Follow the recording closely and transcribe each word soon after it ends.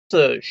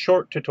A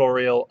short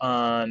tutorial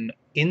on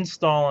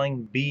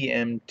installing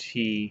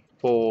BMT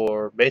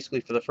for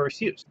basically for the first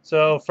use.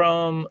 So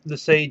from the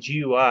Sage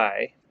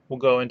UI, we'll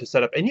go into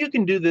setup, and you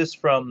can do this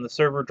from the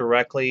server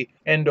directly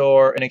and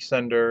or an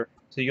extender.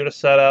 So you go to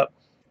setup,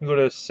 you go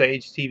to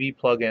SageTV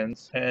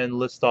plugins and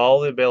list all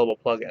the available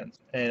plugins,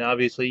 and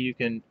obviously you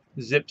can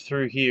zip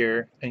through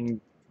here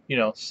and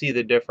see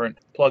the different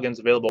plugins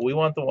available. We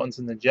want the ones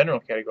in the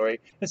general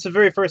category. It's the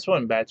very first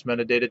one, Batch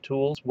Metadata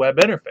Tools Web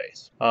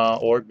Interface,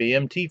 or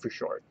BMT for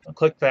short. I'll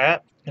click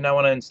that, and I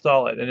want to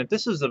install it. And if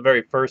this is the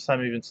very first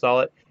time you install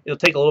it, it'll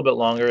take a little bit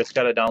longer. It's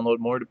got to download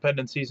more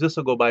dependencies. This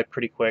will go by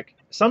pretty quick.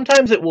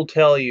 Sometimes it will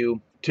tell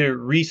you to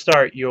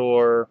restart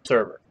your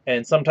server,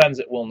 and sometimes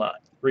it will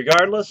not.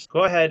 Regardless,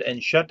 go ahead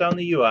and shut down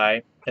the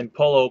UI and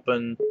pull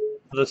open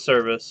the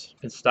service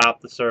and stop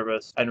the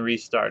service and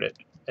restart it.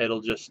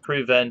 It'll just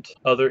prevent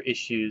other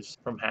issues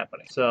from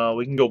happening. So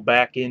we can go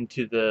back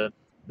into the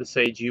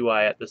Sage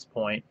UI at this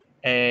point.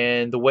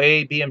 And the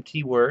way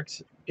BMT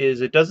works is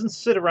it doesn't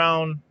sit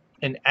around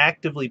and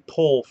actively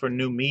pull for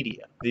new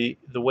media. The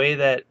way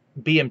that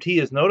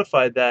BMT is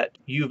notified that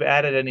you've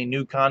added any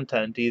new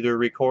content, either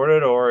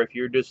recorded or if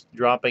you're just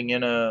dropping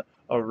in a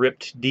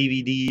ripped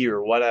DVD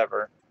or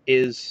whatever,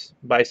 is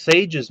by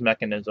Sage's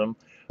mechanism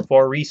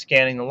for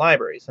rescanning the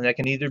libraries. And that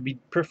can either be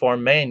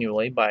performed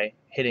manually by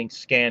hitting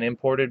scan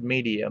imported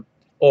media,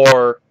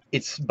 or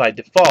it's by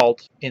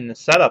default in the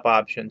setup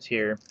options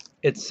here,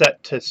 it's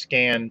set to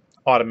scan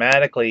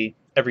automatically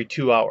every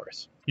 2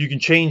 hours. You can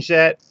change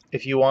that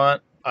if you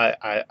want.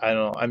 I don't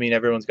know. I mean,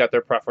 everyone's got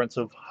their preference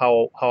of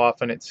how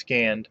often it's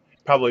scanned.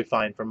 Probably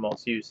fine for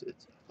most uses.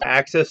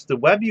 Access the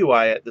web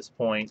UI at this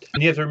point,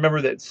 and you have to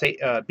remember that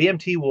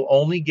BMT will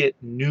only get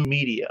new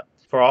media.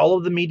 For all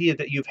of the media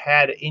that you've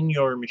had in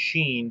your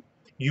machine,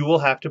 you will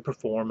have to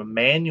perform a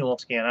manual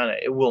scan on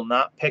it. It will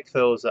not pick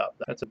those up.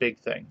 That's a big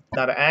thing.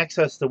 Now, to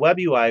access the web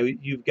UI,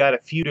 you've got a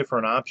few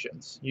different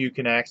options. You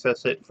can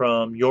access it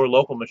from your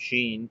local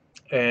machine,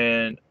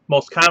 and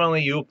most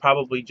commonly you'll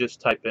probably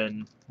just type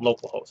in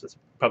localhost. It's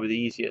probably the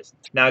easiest.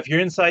 Now, if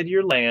you're inside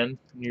your LAN,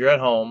 you're at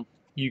home,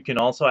 you can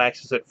also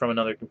access it from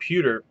another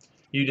computer.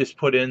 You just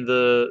put in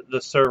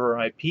the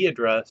server IP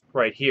address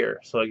right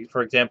here. So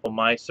for example,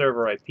 my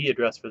server IP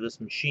address for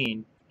this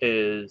machine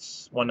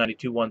is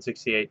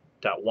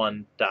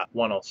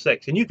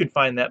 192.168.1.106, and you can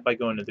find that by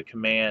going to the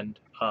command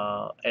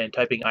and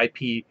typing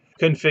IP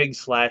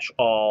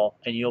config/all,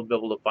 and you'll be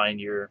able to find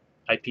your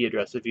IP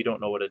address if you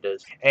don't know what it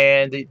is.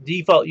 And the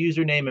default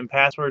username and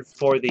password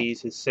for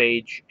these is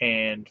Sage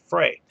and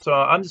Frey. So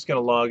I'm just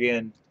going to log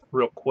in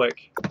real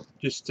quick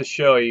just to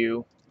show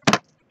you,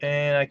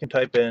 and I can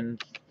type in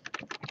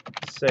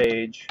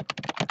Sage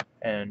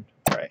and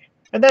Frey,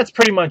 and that's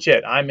pretty much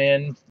it. I'm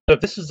in. So if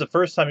this is the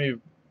first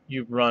time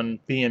you've run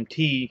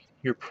BMT,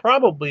 you're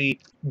probably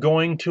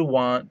going to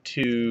want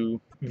to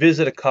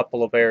visit a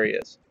couple of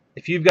areas.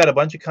 If you've got a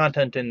bunch of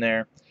content in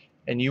there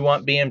and you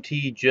want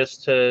BMT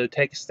just to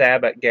take a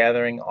stab at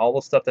gathering all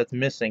the stuff that's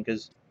missing,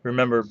 because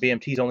remember,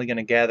 BMT is only going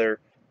to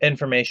gather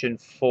information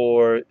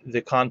for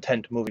the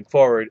content moving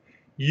forward,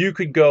 you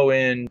could go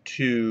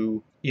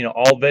into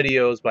all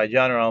videos by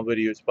genre, all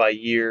videos by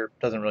year,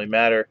 doesn't really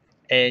matter,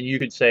 and you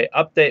could say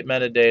update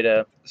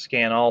metadata,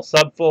 scan all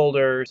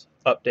subfolders,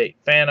 update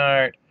fan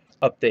art,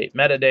 update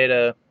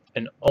metadata,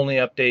 and only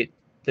update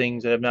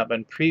things that have not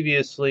been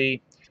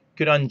previously. You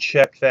could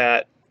uncheck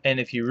that, and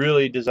if you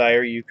really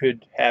desire, you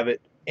could have it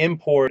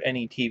import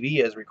any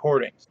TV as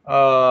recordings.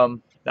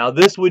 Now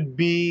this would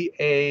be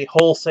a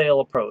wholesale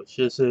approach.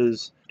 This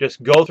is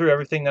just go through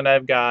everything that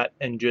I've got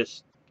and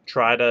just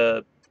try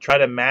to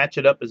match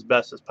it up as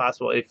best as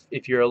possible.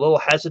 If you're a little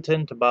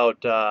hesitant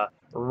about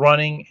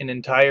running an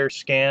entire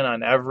scan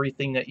on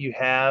everything that you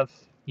have,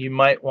 you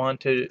might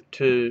want to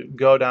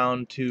go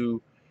down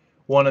to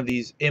one of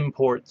these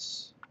import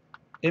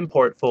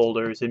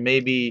folders, and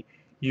maybe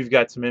you've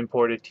got some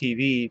imported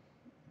TV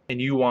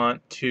and you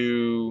want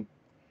to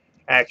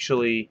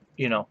actually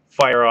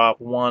fire off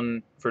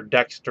one for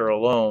Dexter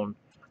alone.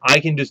 I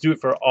can just do it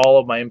for all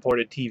of my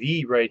imported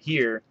TV right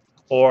here,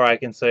 or I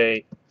can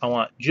say I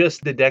want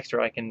just the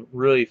Dexter. I can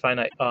really find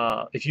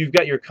out if you've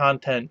got your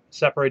content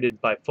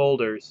separated by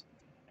folders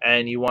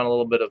and you want a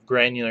little bit of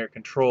granular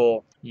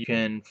control, you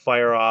can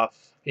fire off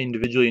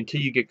individually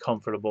until you get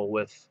comfortable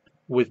with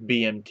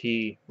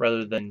BMT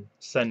rather than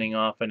sending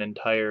off an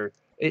entire.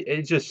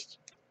 It just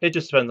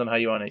depends on how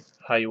you want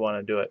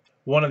to do it.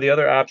 One of the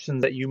other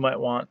options that you might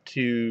want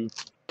to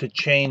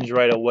change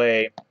right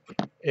away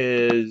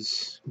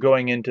is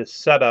going into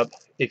setup.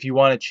 If you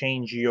want to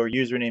change your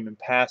username and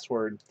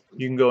password,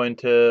 you can go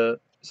into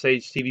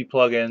SageTV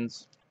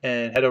plugins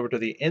and head over to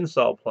the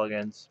install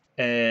plugins,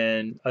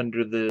 and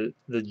under the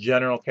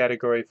general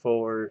category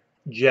for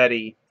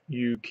Jetty,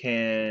 you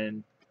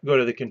can go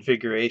to the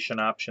configuration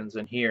options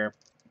in here,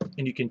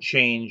 and you can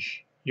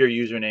change your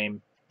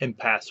username and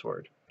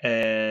password.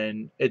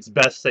 And it's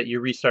best that you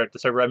restart the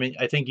server. I mean,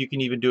 I think you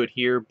can even do it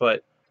here,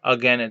 but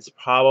again, it's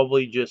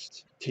probably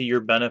just to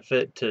your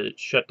benefit to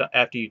shut down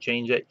after you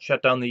change it,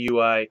 shut down the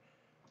UI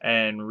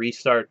and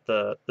restart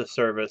the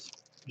service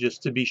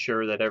just to be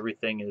sure that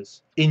everything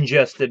is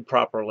ingested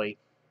properly.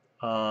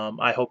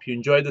 I hope you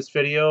enjoyed this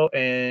video,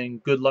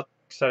 and good luck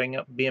setting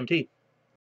up BMT.